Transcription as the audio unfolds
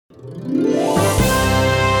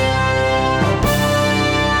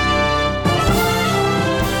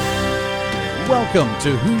Welcome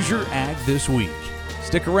to Hoosier Ag This Week.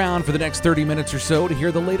 Stick around for the next 30 minutes or so to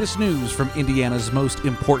hear the latest news from Indiana's most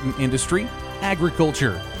important industry,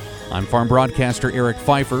 agriculture. I'm farm broadcaster Eric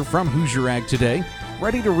Pfeiffer from Hoosier Ag Today,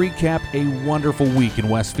 ready to recap a wonderful week in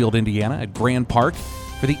Westfield, Indiana at Grand Park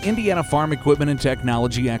for the Indiana Farm Equipment and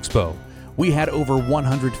Technology Expo. We had over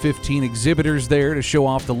 115 exhibitors there to show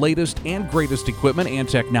off the latest and greatest equipment and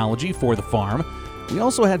technology for the farm. We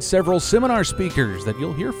also had several seminar speakers that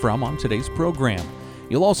you'll hear from on today's program.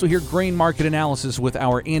 You'll also hear grain market analysis with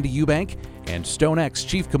our Andy Eubank and StoneX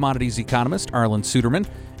Chief Commodities Economist Arlen Suderman,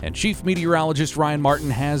 and Chief Meteorologist Ryan Martin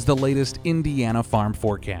has the latest Indiana farm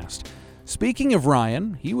forecast. Speaking of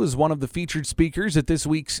Ryan, he was one of the featured speakers at this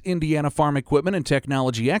week's Indiana Farm Equipment and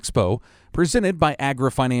Technology Expo, presented by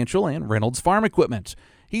Agra Financial and Reynolds Farm Equipment.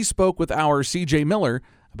 He spoke with our CJ Miller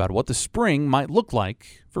about what the spring might look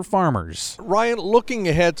like for farmers. Ryan, looking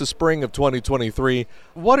ahead to spring of 2023,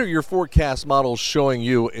 what are your forecast models showing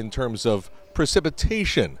you in terms of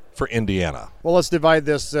precipitation for Indiana? Well, let's divide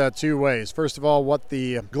this two ways. First of all, what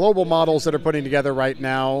the global models that are putting together right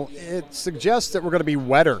now, it suggests that we're going to be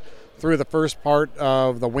wetter through the first part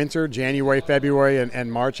of the winter, January, February,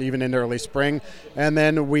 and March, even into early spring. And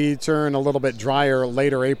then we turn a little bit drier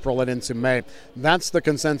later April and into May. That's the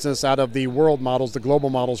consensus out of the world models, the global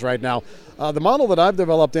models right now. The model that I've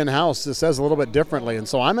developed in-house says a little bit differently. And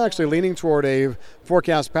so I'm actually leaning toward a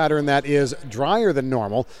forecast pattern that is drier than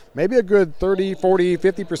normal, maybe a good 30, 40,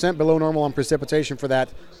 50% below normal on precipitation for that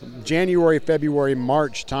January, February,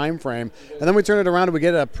 March time frame. And then we turn it around and we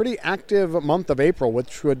get a pretty active month of April,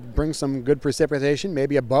 which would bring some good precipitation,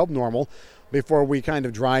 maybe above normal, before we kind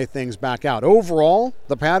of dry things back out. Overall,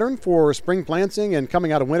 the pattern for spring planting and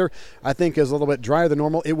coming out of winter, I think, is a little bit drier than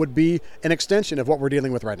normal. It would be an extension of what we're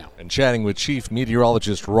dealing with right now. And chatting with Chief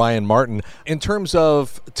Meteorologist Ryan Martin, in terms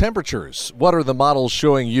of temperatures, what are the models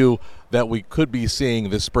showing you that we could be seeing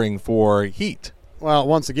this spring for heat? Well,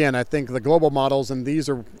 once again, I think the global models, and these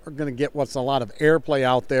are going to get what's a lot of airplay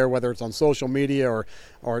out there, whether it's on social media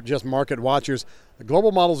or just market watchers. The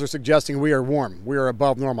global models are suggesting we are warm. We are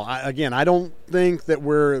above normal. I don't think that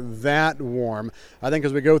we're that warm. I think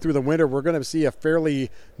as we go through the winter, we're going to see a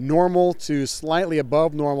fairly normal to slightly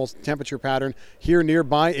above normal temperature pattern here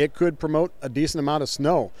nearby. It could promote a decent amount of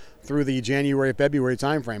snow through the January, February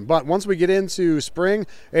timeframe. But once we get into spring,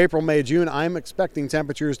 April, May, June, I'm expecting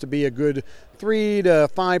temperatures to be a good 3 to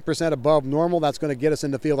 5% above normal. That's going to get us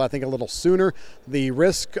in the field, I think, a little sooner. The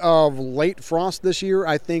risk of late frost this year,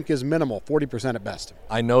 I think, is minimal, 40% at best.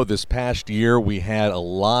 I know this past year we had a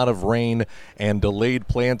lot of rain and delayed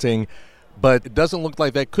planting, but it doesn't look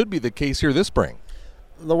like that could be the case here this spring.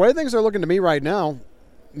 The way things are looking to me right now,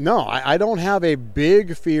 no, I don't have a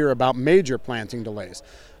big fear about major planting delays.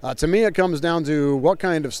 To me, it comes down to what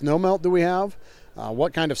kind of snow melt do we have,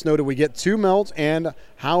 what kind of snow do we get to melt, and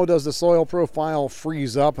how does the soil profile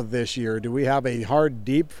freeze up this year? Do we have a hard,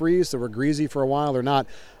 deep freeze so we're greasy for a while or not?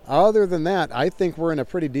 Other than that, I think we're in a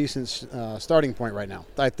pretty decent starting point right now.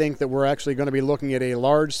 I think that we're actually going to be looking at a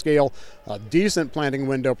large-scale, decent planting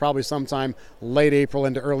window probably sometime late April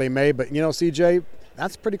into early May. But, CJ,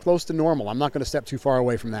 that's pretty close to normal. I'm not going to step too far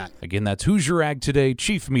away from that. Again, that's Hoosier Ag Today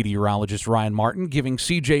Chief Meteorologist Ryan Martin giving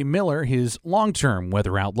CJ Miller his long-term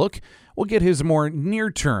weather outlook. We'll get his more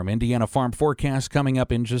near-term Indiana farm forecast coming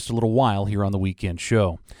up in just a little while here on the Weekend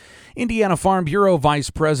Show. Indiana Farm Bureau Vice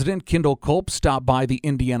President Kendall Culp stopped by the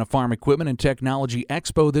Indiana Farm Equipment and Technology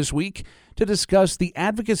Expo this week to discuss the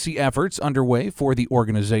advocacy efforts underway for the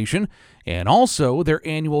organization and also their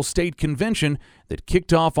annual state convention that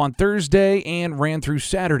kicked off on Thursday and ran through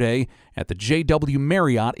Saturday at the JW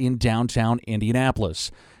Marriott in downtown Indianapolis.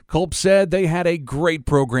 Culp said they had a great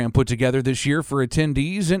program put together this year for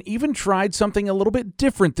attendees and even tried something a little bit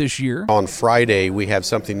different this year. On Friday, we have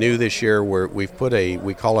something new this year where we've put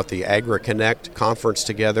we call it the Agra Connect conference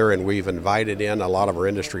together, and we've invited in a lot of our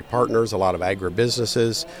industry partners, a lot of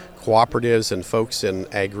agribusinesses, cooperatives, and folks in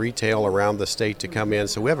ag retail around the state to come in.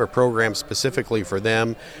 So we have a program specifically for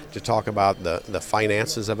them to talk about the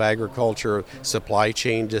finances of agriculture, supply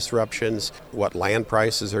chain disruptions, what land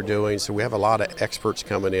prices are doing. So we have a lot of experts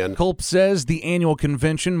coming in. Culp says the annual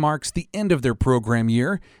convention marks the end of their program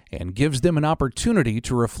year and gives them an opportunity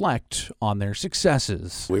to reflect on their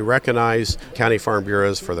successes. We recognize county farm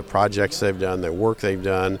bureaus for the projects they've done, the work they've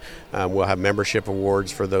done. We'll have membership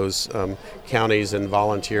awards for those counties and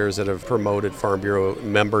volunteers that have promoted Farm Bureau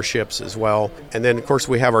memberships as well. And then, of course,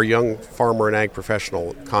 we have our Young Farmer and Ag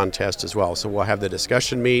Professional contest as well. So we'll have the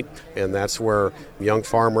discussion meet, and that's where young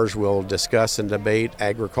farmers will discuss and debate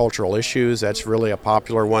agricultural issues. That's really a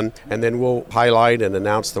popular one. And then we'll highlight and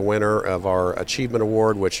announce the winner of our Achievement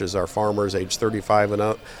Award, which is our farmers age 35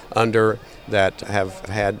 and under that have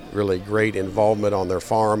had really great involvement on their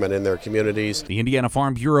farm and in their communities. The Indiana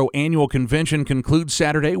Farm Bureau Annual Convention concludes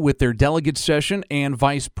Saturday with their delegate session and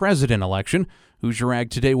vice president election. Hoosier Ag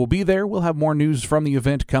Today will be there. We'll have more news from the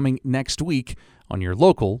event coming next week on your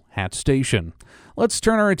local HAT station. Let's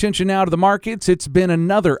turn our attention now to the markets. It's been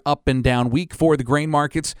another up and down week for the grain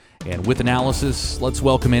markets. And with analysis, let's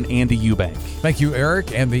welcome in Andy Eubank. Thank you,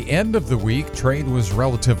 Eric. And the end of the week, trade was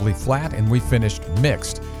relatively flat and we finished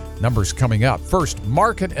mixed. Numbers coming up. First,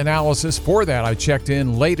 market analysis. For that, I checked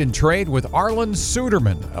in late in trade with Arlen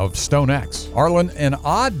Suderman of StoneX. Arlen, an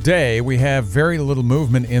odd day. We have very little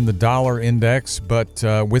movement in the dollar index, but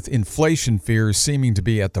with inflation fears seeming to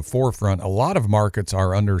be at the forefront, a lot of markets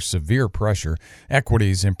are under severe pressure,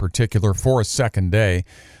 equities in particular, for a second day.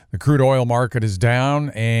 The crude oil market is down,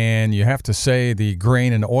 and you have to say the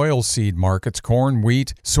grain and oilseed markets, corn,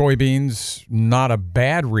 wheat, soybeans, not a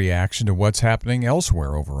bad reaction to what's happening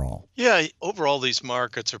elsewhere overall. Yeah, overall these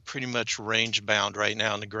markets are pretty much range bound right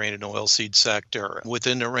now in the grain and oilseed sector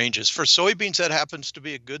within the ranges. For soybeans, that happens to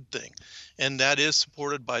be a good thing, and that is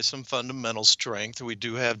supported by some fundamental strength. We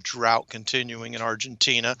do have drought continuing in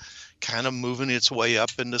Argentina, kind of moving its way up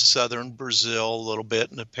into southern Brazil, a little bit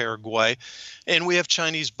into Paraguay. And we have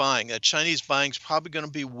Chinese buying. That Chinese buying is probably going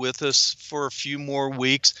to be with us for a few more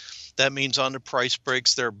weeks. That means on the price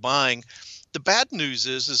breaks they're buying. The bad news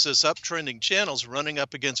is this uptrending channel is running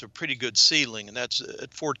up against a pretty good ceiling, and that's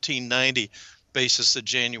at 1490 basis the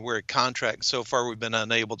January contract. So far, we've been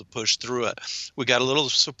unable to push through it. We got a little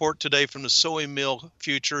support today from the soy meal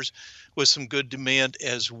futures with some good demand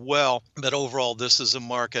as well. But overall, this is a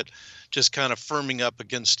market just kind of firming up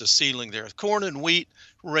against a ceiling there. Corn and wheat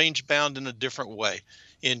range bound in a different way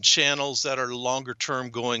in channels that are longer term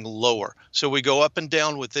going lower. So we go up and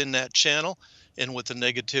down within that channel. And with the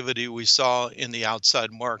negativity we saw in the outside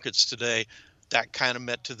markets today, that kind of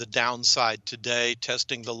met to the downside today,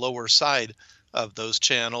 testing the lower side of those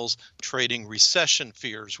channels, trading recession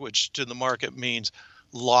fears, which to the market means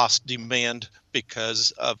lost demand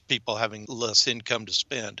because of people having less income to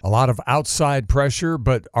spend. A lot of outside pressure,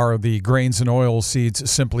 but are the grains and oil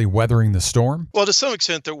seeds simply weathering the storm? Well, to some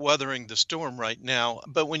extent, they're weathering the storm right now.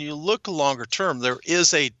 But when you look longer term, there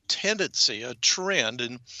is a tendency, a trend,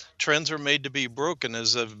 and trends are made to be broken,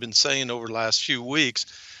 as I've been saying over the last few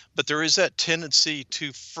weeks. But there is that tendency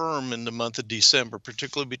to firm in the month of December,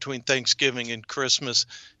 particularly between Thanksgiving and Christmas,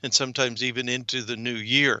 and sometimes even into the new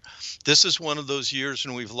year. This is one of those years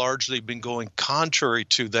when we've largely been going contrary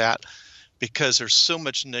to that because there's so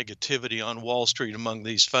much negativity on Wall Street among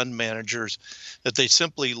these fund managers that they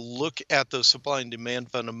simply look at those supply and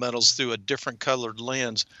demand fundamentals through a different colored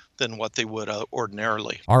lens than what they would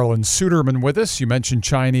ordinarily. Arlen Suderman with us. You mentioned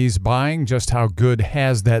Chinese buying. Just how good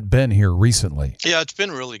has that been here recently? Yeah, it's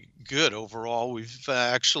been really good overall. We've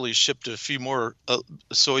actually shipped a few more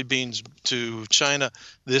soybeans to China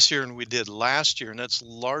this year than we did last year, and that's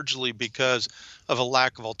largely because of a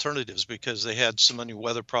lack of alternatives, because they had so many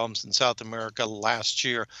weather problems in South America last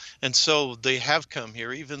year. And so they have come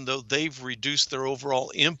here, even though they've reduced their overall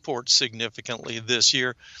imports significantly this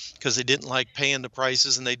year because they didn't like paying the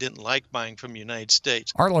prices and they didn't like buying from the United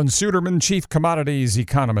States. Arlen Suderman, Chief Commodities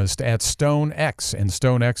Economist at StoneX and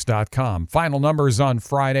StoneX.com. Final numbers on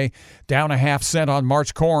Friday, down a half cent on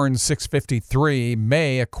March corn, 6.53.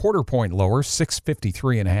 May, a quarter point lower,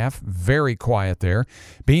 6.53.5. Very quiet there.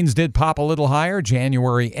 Beans did pop a little higher.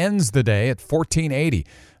 January ends the day at 14.80.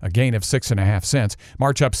 A gain of 6.5 cents.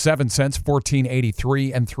 March up 7 cents,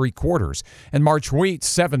 14.83 3/4. And March wheat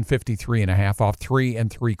 7.53.5 off 3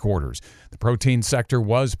 3/4. The protein sector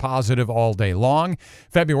was positive all day long.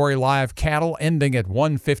 February live cattle ending at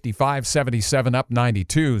 155.77 up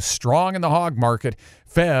 92. Strong in the hog market.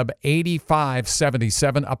 Feb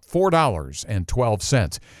 85.77 up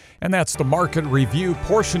 $4.12. And that's the market review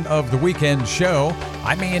portion of the weekend show.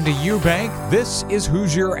 I'm Andy Eubank. This is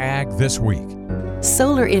Hoosier Ag This Week.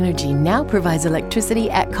 Solar energy now provides electricity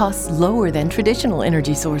at costs lower than traditional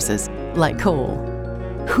energy sources, like coal.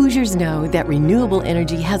 Hoosiers know that renewable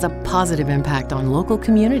energy has a positive impact on local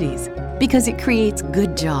communities because it creates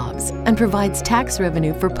good jobs and provides tax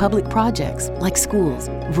revenue for public projects like schools,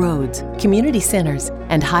 roads, community centers,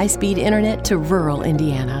 and high-speed internet to rural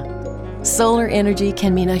Indiana. Solar energy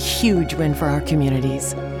can mean a huge win for our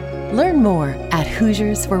communities. Learn more at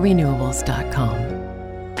HoosiersForRenewables.com.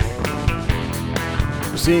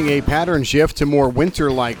 seeing a pattern shift to more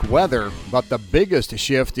winter-like weather, but the biggest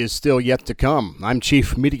shift is still yet to come. I'm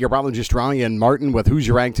Chief Meteorologist Ryan Martin with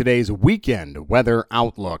Hoosier Ag Today's Weekend Weather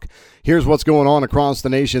Outlook. Here's what's going on across the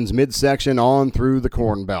nation's midsection on through the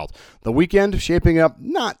Corn Belt. The weekend shaping up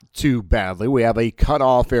not too badly. We have a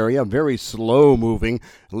cutoff area, a very slow-moving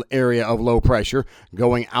area of low pressure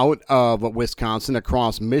going out of Wisconsin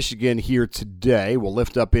across Michigan here today. We'll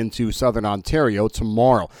lift up into southern Ontario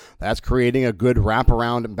tomorrow. That's creating a good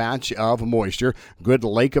wraparound batch of moisture. Good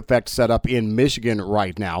lake effect set up in Michigan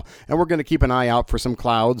right now. And we're going to keep an eye out for some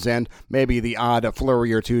clouds and maybe the odd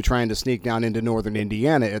flurry or two trying to sneak down into northern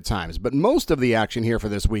Indiana at times. But most of the action here for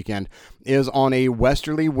this weekend is on a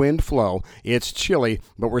westerly wind flow. It's chilly,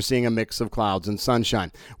 but we're seeing a mix of clouds and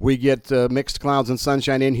sunshine. We get mixed clouds and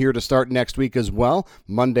sunshine in here to start next week as well,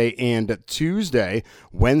 Monday and Tuesday.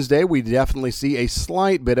 Wednesday, we definitely see a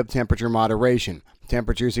slight bit of temperature moderation.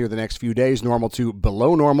 Temperatures here the next few days, normal to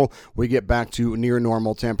below normal. We get back to near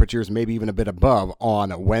normal temperatures, maybe even a bit above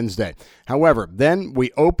on Wednesday. However, then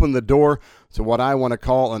we open the door to what I want to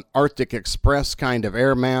call an Arctic Express kind of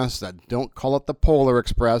air mass. Don't call it the Polar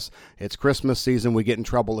Express. It's Christmas season. We get in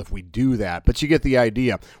trouble if we do that. But you get the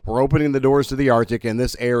idea. We're opening the doors to the Arctic, and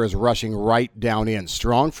this air is rushing right down in.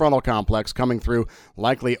 Strong frontal complex coming through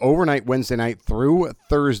likely overnight Wednesday night through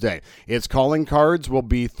Thursday. Its calling cards will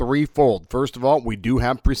be threefold. First of all, we do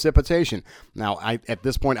have precipitation. Now, at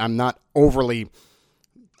this point, I'm not overly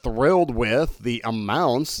thrilled with the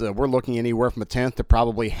amounts. We're looking anywhere from a tenth to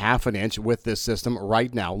probably half an inch with this system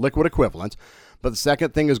right now, liquid equivalent. But the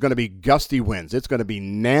second thing is going to be gusty winds. It's going to be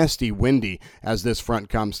nasty windy as this front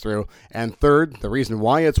comes through. And third, the reason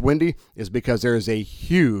why it's windy is because there is a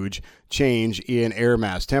huge change in air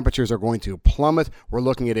mass. Temperatures are going to plummet. We're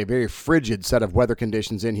looking at a very frigid set of weather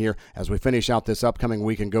conditions in here as we finish out this upcoming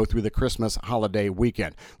week and go through the Christmas holiday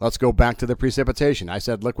weekend. Let's go back to the precipitation. I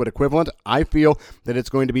said liquid equivalent. I feel that it's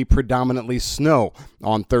going to be predominantly snow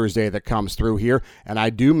on Thursday that comes through here, and I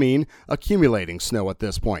do mean accumulating snow at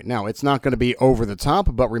this point. Now, it's not going to be over the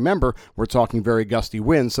top, but remember, we're talking very gusty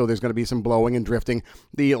winds, so there's going to be some blowing and drifting.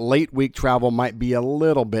 The late week travel might be a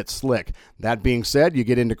little bit slick. That being said, you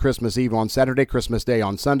get into Christmas Eve on Saturday, Christmas Day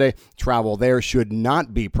on Sunday. Travel there should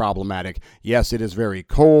not be problematic. Yes, it is very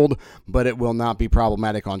cold, but it will not be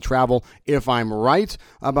problematic on travel. If I'm right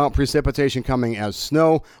about precipitation coming as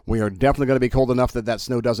snow, we are definitely going to be cold enough that that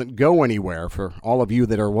snow doesn't go anywhere. For all of you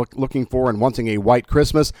that are looking for and wanting a white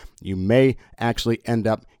Christmas, you may actually end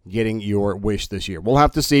up getting your wish this year. We'll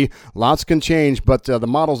have to see. Lots can change, but the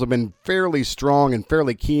models have been fairly strong and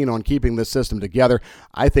fairly keen on keeping this system together.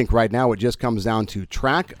 I think right now it just comes down to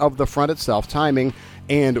track of the front itself, timing,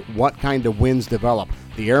 and what kind of winds develop.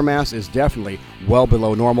 The air mass is definitely well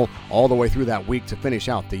below normal all the way through that week to finish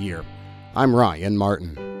out the year. I'm Ryan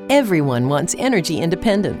Martin. Everyone wants energy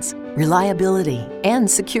independence, reliability, and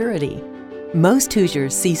security. Most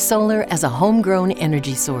Hoosiers see solar as a homegrown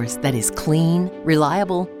energy source that is clean,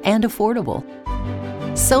 reliable, and affordable.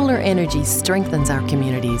 Solar energy strengthens our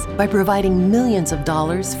communities by providing millions of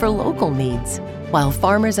dollars for local needs, while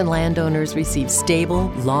farmers and landowners receive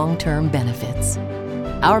stable, long-term benefits.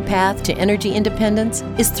 Our path to energy independence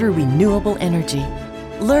is through renewable energy.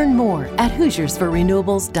 Learn more at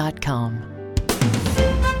HoosiersForRenewables.com.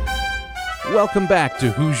 Welcome back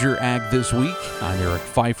to Hoosier Ag This Week. I'm Eric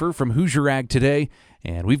Pfeiffer from Hoosier Ag Today,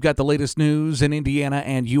 and we've got the latest news in Indiana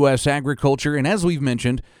and U.S. agriculture. And as we've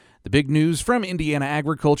mentioned, the big news from Indiana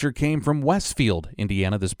agriculture came from Westfield,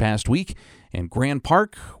 Indiana this past week, and Grand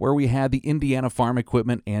Park, where we had the Indiana Farm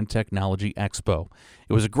Equipment and Technology Expo.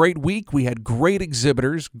 It was a great week. We had great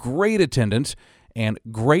exhibitors, great attendance, and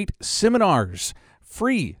great seminars,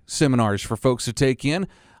 free seminars for folks to take in.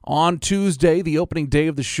 On Tuesday, the opening day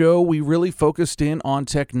of the show, we really focused in on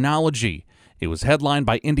technology. It was headlined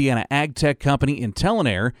by Indiana Ag Tech Company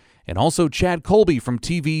Intellinair and also Chad Colby from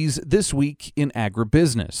TV's This Week in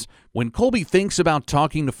Agribusiness. When Colby thinks about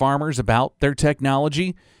talking to farmers about their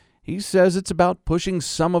technology, he says it's about pushing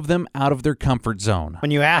some of them out of their comfort zone. When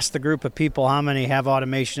you ask the group of people how many have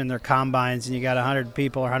automation in their combines and you got 100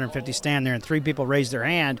 people or 150 stand there and 3 people raise their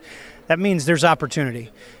hand, that means there's opportunity.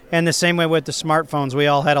 And the same way with the smartphones, we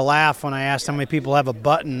all had a laugh when I asked how many people have a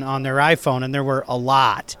button on their iPhone, and there were a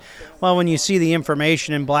lot. Well, when you see the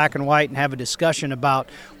information in black and white and have a discussion about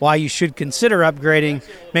why you should consider upgrading,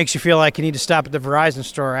 makes you feel like you need to stop at the Verizon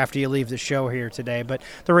store after you leave the show here today. But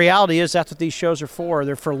the reality is that's what these shows are for.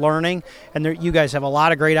 They're for learning, and you guys have a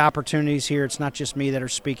lot of great opportunities here. It's not just me that are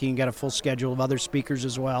speaking. You got a full schedule of other speakers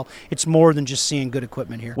as well. It's more than just seeing good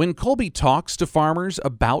equipment here. When Colby talks to farmers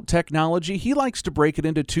about technology, he likes to break it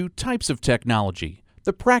into 2 types of technology: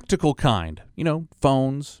 The practical kind,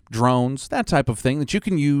 phones, drones, that type of thing that you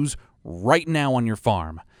can use right now on your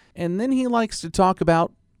farm. And then he likes to talk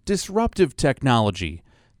about disruptive technology,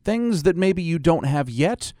 things that maybe you don't have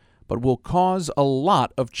yet, but will cause a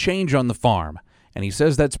lot of change on the farm. And he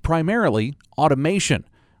says that's primarily automation,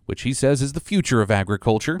 which he says is the future of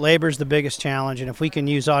agriculture. Labor's the biggest challenge, and if we can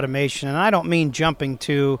use automation, and I don't mean jumping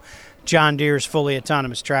to John Deere's fully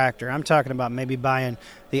autonomous tractor. I'm talking about maybe buying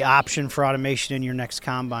the option for automation in your next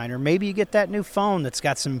combine, or maybe you get that new phone that's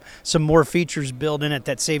got some more features built in it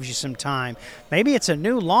that saves you some time. Maybe it's a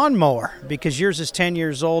new lawnmower because yours is 10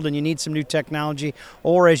 years old and you need some new technology,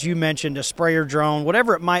 or as you mentioned, a sprayer drone,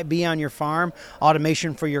 whatever it might be on your farm,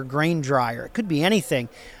 automation for your grain dryer. It could be anything.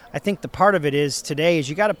 I think the part of it is today is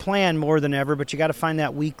you got to plan more than ever, but you got to find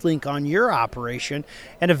that weak link on your operation.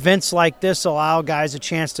 And events like this allow guys a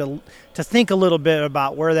chance to think a little bit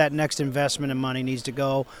about where that next investment and money needs to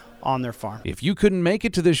go on their farm. If you couldn't make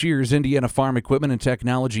it to this year's Indiana Farm Equipment and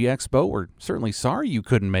Technology Expo, we're certainly sorry you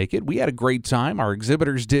couldn't make it. We had a great time. Our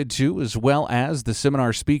exhibitors did too, as well as the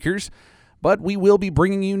seminar speakers. But we will be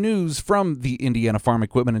bringing you news from the Indiana Farm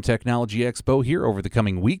Equipment and Technology Expo here over the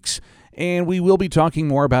coming weeks, and we will be talking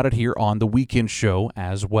more about it here on the weekend show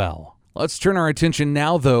as well. Let's turn our attention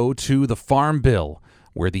now, though, to the Farm Bill,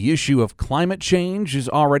 where the issue of climate change is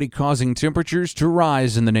already causing temperatures to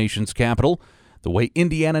rise in the nation's capital. The way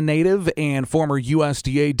Indiana native and former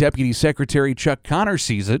USDA Deputy Secretary Chuck Connor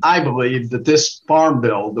sees it, I believe that this farm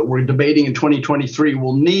bill that we're debating in 2023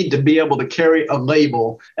 will need to be able to carry a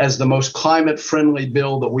label as the most climate-friendly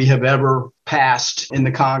bill that we have ever passed in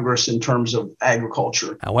the Congress in terms of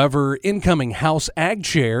agriculture. However, incoming House Ag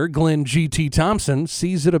Chair Glenn G.T. Thompson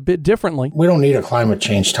sees it a bit differently. We don't need a climate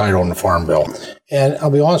change title in the Farm Bill. And I'll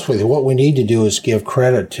be honest with you, what we need to do is give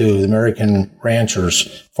credit to the American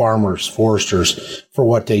ranchers, farmers, foresters for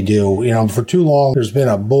what they do. For too long, there's been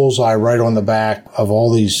a bullseye right on the back of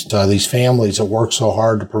all these families that work so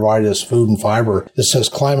hard to provide us food and fiber that says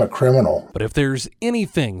climate criminal. But if there's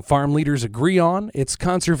anything farm leaders agree on, it's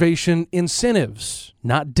conservation incentives,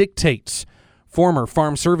 not dictates. Former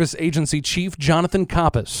Farm Service Agency Chief Jonathan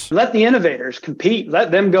Koppas. Let the innovators compete.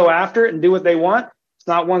 Let them go after it and do what they want. It's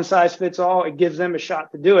not one size fits all. It gives them a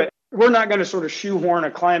shot to do it. We're not going to sort of shoehorn a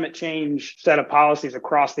climate change set of policies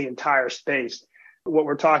across the entire space. What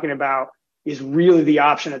we're talking about is really the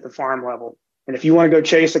option at the farm level. And if you want to go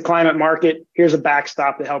chase a climate market, here's a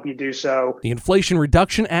backstop to help you do so. The Inflation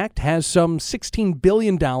Reduction Act has some $16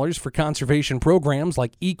 billion for conservation programs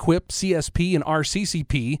like EQIP, CSP, and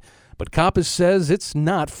RCCP, but Koppas says it's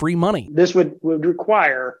not free money. This would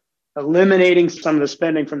require eliminating some of the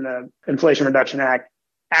spending from the Inflation Reduction Act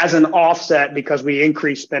as an offset because we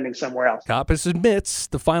increase spending somewhere else. Koppas admits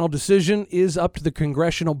the final decision is up to the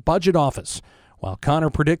Congressional Budget Office, while Connor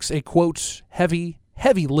predicts a, quote, heavy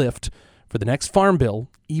lift for the next farm bill,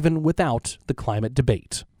 even without the climate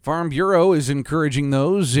debate. Farm Bureau is encouraging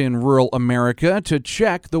those in rural America to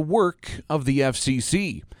check the work of the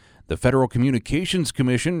FCC. The Federal Communications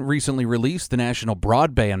Commission recently released the National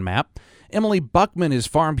Broadband Map. Emily Buckman is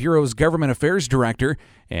Farm Bureau's Government Affairs Director,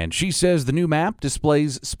 and she says the new map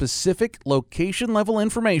displays specific location-level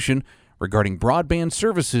information regarding broadband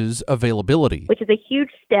services availability. Which is a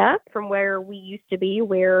huge step from where we used to be,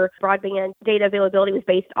 where broadband data availability was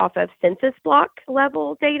based off of census block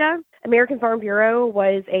level data. American Farm Bureau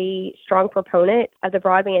was a strong proponent of the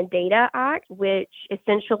Broadband Data Act, which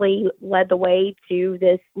essentially led the way to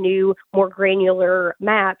this new, more granular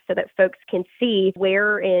map so that folks can see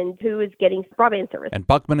where and who is getting broadband service. And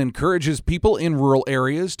Buckman encourages people in rural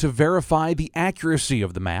areas to verify the accuracy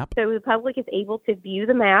of the map. So the public is able to view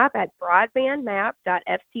the map at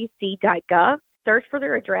broadbandmap.fcc.gov, search for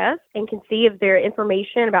their address, and can see if their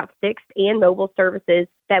information about fixed and mobile services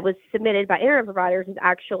that was submitted by internet providers is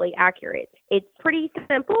actually accurate. It's pretty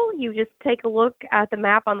simple. You just take a look at the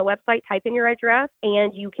map on the website, type in your address,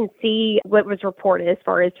 and you can see what was reported as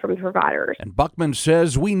far as from providers. And Buckman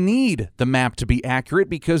says we need the map to be accurate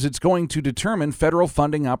because it's going to determine federal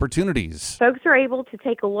funding opportunities. Folks are able to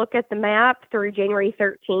take a look at the map through January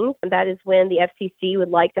 13th, and that is when the FCC would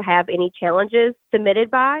like to have any challenges submitted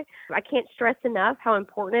by. I can't stress enough how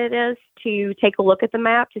important it is to take a look at the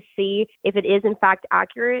map to see if it is in fact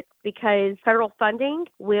accurate, because federal funding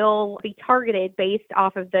will be targeted based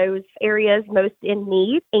off of those areas most in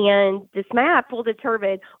need, and this map will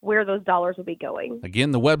determine where those dollars will be going.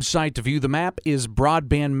 Again, the website to view the map is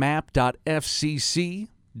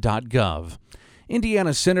broadbandmap.fcc.gov.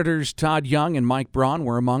 Indiana Senators Todd Young and Mike Braun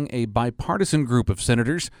were among a bipartisan group of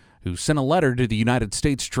senators who sent a letter to the United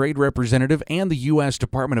States Trade Representative and the U.S.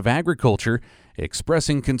 Department of Agriculture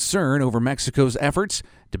expressing concern over Mexico's efforts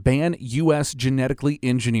to ban U.S. genetically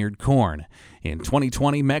engineered corn. In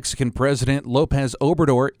 2020, Mexican President López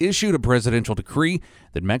Obrador issued a presidential decree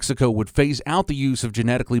that Mexico would phase out the use of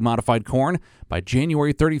genetically modified corn by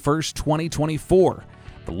January 31st, 2024.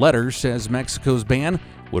 The letter says Mexico's ban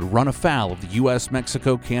would run afoul of the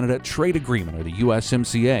U.S.-Mexico-Canada Trade Agreement, or the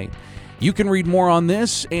USMCA. You can read more on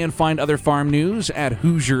this and find other farm news at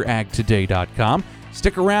HoosierAgToday.com.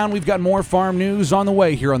 Stick around, we've got more farm news on the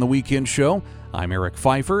way here on The Weekend Show. I'm Eric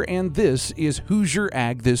Pfeiffer, and this is Hoosier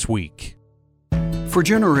Ag This Week. For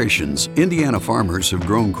generations, Indiana farmers have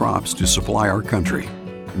grown crops to supply our country.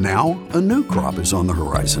 Now, a new crop is on the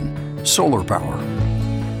horizon: solar power.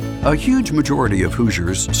 A huge majority of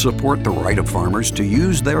Hoosiers support the right of farmers to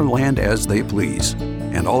use their land as they please.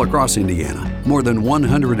 And all across Indiana, more than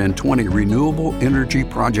 120 renewable energy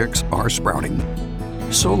projects are sprouting.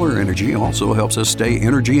 Solar energy also helps us stay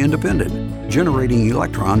energy independent, generating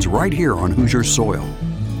electrons right here on Hoosier soil.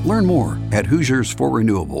 Learn more at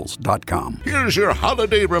HoosiersForRenewables.com. Here's your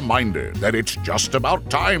holiday reminder that it's just about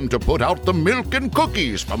time to put out the milk and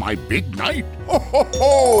cookies for my big night. Ho, ho,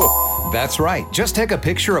 ho! That's right. Just take a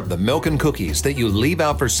picture of the milk and cookies that you leave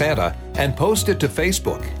out for Santa and post it to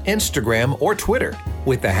Facebook, Instagram, or Twitter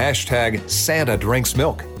with the hashtag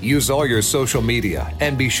 #SantaDrinksMilk. Use all your social media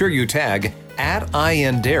and be sure you tag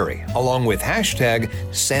 @INDairy along with hashtag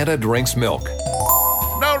 #SantaDrinksMilk.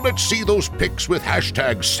 Now let's see those pics with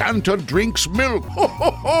hashtag #SantaDrinksMilk. Ho,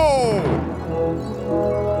 ho, ho!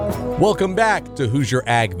 Welcome back to Hoosier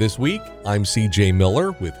Ag This Week. I'm CJ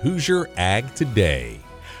Miller with Hoosier Ag Today.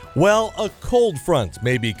 Well, a cold front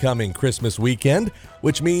may be coming Christmas weekend,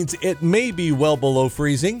 which means it may be well below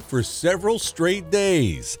freezing for several straight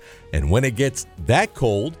days. And when it gets that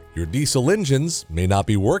cold, your diesel engines may not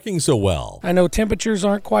be working so well. I know temperatures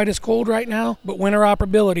aren't quite as cold right now, but winter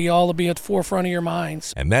operability all will be at the forefront of your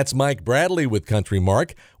minds. And that's Mike Bradley with Country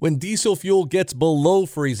Mark. When diesel fuel gets below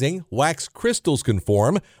freezing, wax crystals can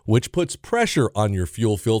form, which puts pressure on your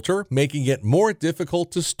fuel filter, making it more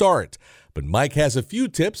difficult to start. But Mike has a few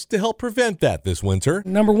tips to help prevent that this winter.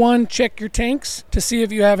 Number one, check your tanks to see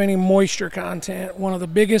if you have any moisture content. One of the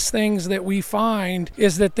biggest things that we find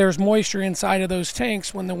is that there's moisture inside of those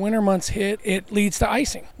tanks. When the winter months hit, it leads to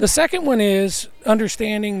icing. The second one is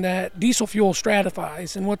understanding that diesel fuel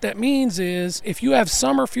stratifies. And what that means is if you have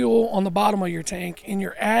summer fuel on the bottom of your tank and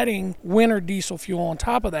you're adding winter diesel fuel on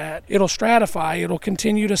top of that, it'll stratify. It'll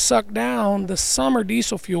continue to suck down the summer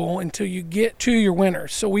diesel fuel until you get to your winter.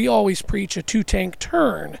 So we always preach a 2-tank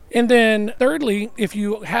turn. And then thirdly, if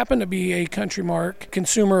you happen to be a Country Mark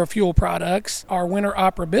consumer of fuel products, our winter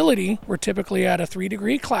operability, we're typically at a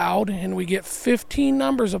 3-degree cloud and we get 15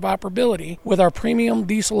 numbers of operability with our premium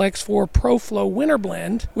Diesel X4 ProFlow winter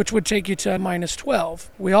blend, which would take you to -12.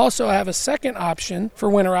 We also have a second option for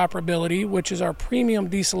winter operability, which is our premium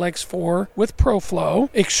Diesel X4 with ProFlow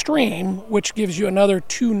Extreme, which gives you another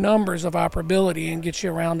 2 numbers of operability and gets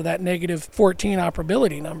you around to that -14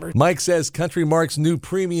 operability number. Mike says Country Mark's new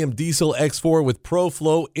premium Diesel X4 with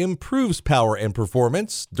ProFlow improves power and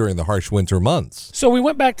performance during the harsh winter months. So we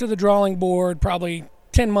went back to the drawing board probably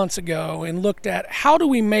 10 months ago and looked at how do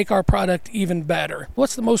we make our product even better?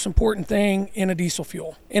 What's the most important thing in a diesel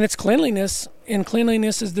fuel? And it's cleanliness, and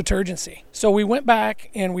cleanliness is detergency. So we went back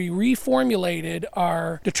and we reformulated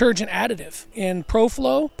our detergent additive. And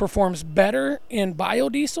ProFlow performs better in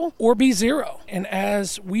biodiesel or B0. And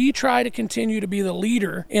as we try to continue to be the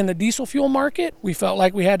leader in the diesel fuel market, we felt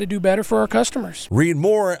like we had to do better for our customers. Read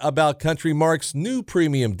more about Country Mark's new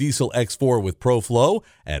premium Diesel X4 with ProFlow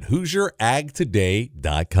at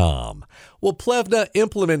HoosierAgToday.com. Well, Plevna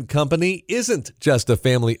Implement Company isn't just a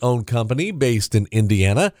family-owned company based in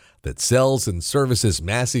Indiana that sells and services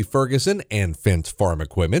Massey Ferguson and Fendt farm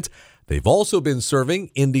equipment. They've also been serving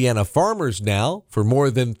Indiana farmers now for more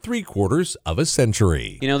than 3/4 of a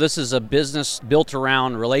century. You know, this is a business built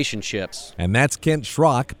around relationships. And that's Kent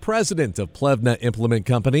Schrock, president of Plevna Implement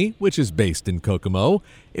Company, which is based in Kokomo.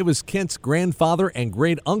 It was Kent's grandfather and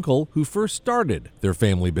great-uncle who first started their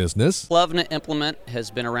family business. Plevna Implement has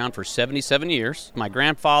been around for 77 years. My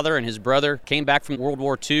grandfather and his brother came back from World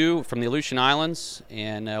War II from the Aleutian Islands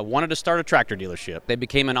and wanted to start a tractor dealership. They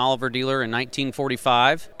became an Oliver dealer in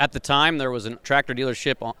 1945. At the time, there was a tractor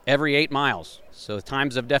dealership every 8 miles. So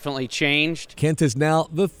times have definitely changed. Kent is now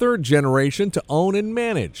the third generation to own and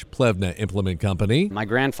manage Plevna Implement Company. My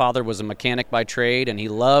grandfather was a mechanic by trade, and he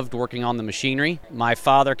loved working on the machinery. My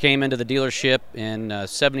father came into the dealership in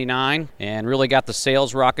 79 and really got the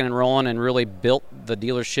sales rocking and rolling and really built the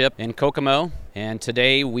dealership in Kokomo. And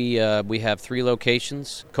today we have 3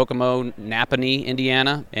 locations: Kokomo, Napanee,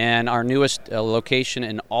 Indiana, and our newest location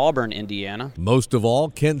in Auburn, Indiana. Most of all,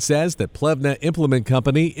 Kent says that Plevna Implement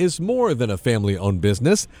Company is more than a family-owned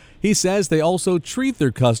business. He says they also treat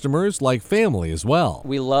their customers like family as well.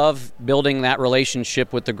 We love building that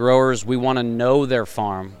relationship with the growers. We want to know their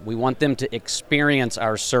farm. We want them to experience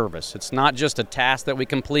our service. It's not just a task that we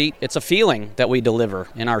complete, it's a feeling that we deliver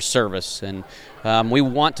in our service. And we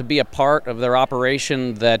want to be a part of their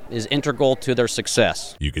operation that is integral to their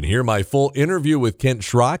success. You can hear my full interview with Kent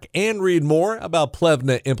Schrock and read more about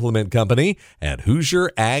Plevna Implement Company at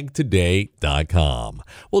HoosierAgToday.com.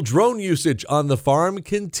 Well, drone usage on the farm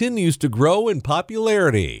continues to grow in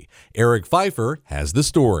popularity. Eric Pfeiffer has the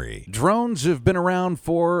story. Drones have been around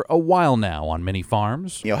for a while now on many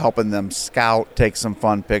farms. Helping them scout, take some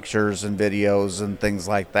fun pictures and videos and things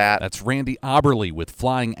like that. That's Randy Oberle with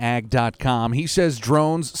FlyingAg.com. He says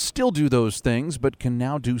drones still do those things, but can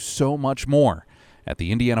now do so much more. At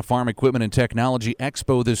the Indiana Farm Equipment and Technology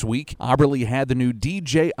Expo this week, Oberle had the new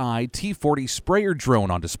DJI T40 sprayer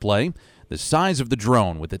drone on display. The size of the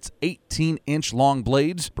drone, with its 18-inch long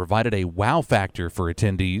blades, provided a wow factor for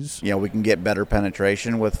attendees. We can get better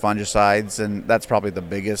penetration with fungicides, and that's probably the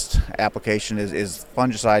biggest application is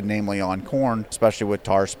fungicide, namely on corn, especially with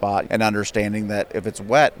tar spot, and understanding that if it's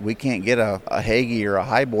wet, we can't get a Hagie or a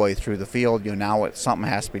Highboy through the field. Now something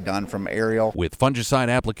has to be done from aerial. With fungicide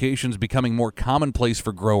applications becoming more commonplace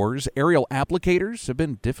for growers, aerial applicators have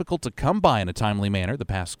been difficult to come by in a timely manner the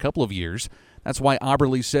past couple of years. That's why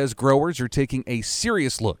Oberle says growers are taking a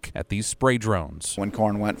serious look at these spray drones. When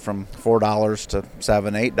corn went from $4 to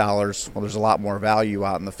 $7, $8, well, there's a lot more value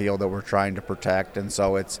out in the field that we're trying to protect. And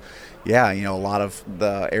so it's, a lot of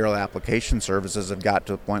the aerial application services have got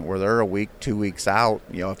to the point where they're a week, 2 weeks out,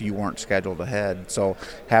 if you weren't scheduled ahead. So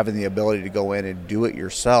having the ability to go in and do it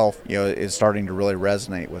yourself, is starting to really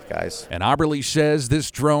resonate with guys. And Oberle says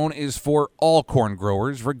this drone is for all corn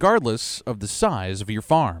growers, regardless of the size of your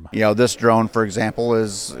farm. This drone, for example,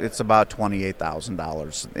 it's about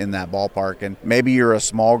 $28,000 in that ballpark. And maybe you're a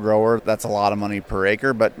small grower, that's a lot of money per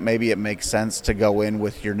acre, but maybe it makes sense to go in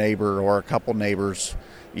with your neighbor or a couple neighbors,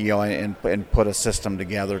 and put a system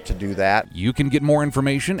together to do that. You can get more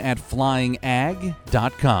information at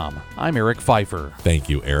FlyingAg.com. I'm Eric Pfeiffer. Thank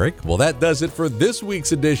you, Eric. Well, that does it for this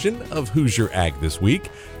week's edition of Hoosier Ag This Week.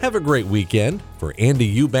 Have a great weekend. For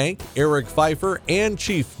Andy Eubank, Eric Pfeiffer, and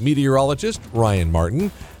Chief Meteorologist Ryan Martin,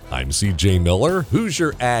 I'm C.J. Miller,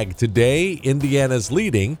 Hoosier Ag Today, Indiana's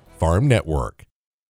leading farm network.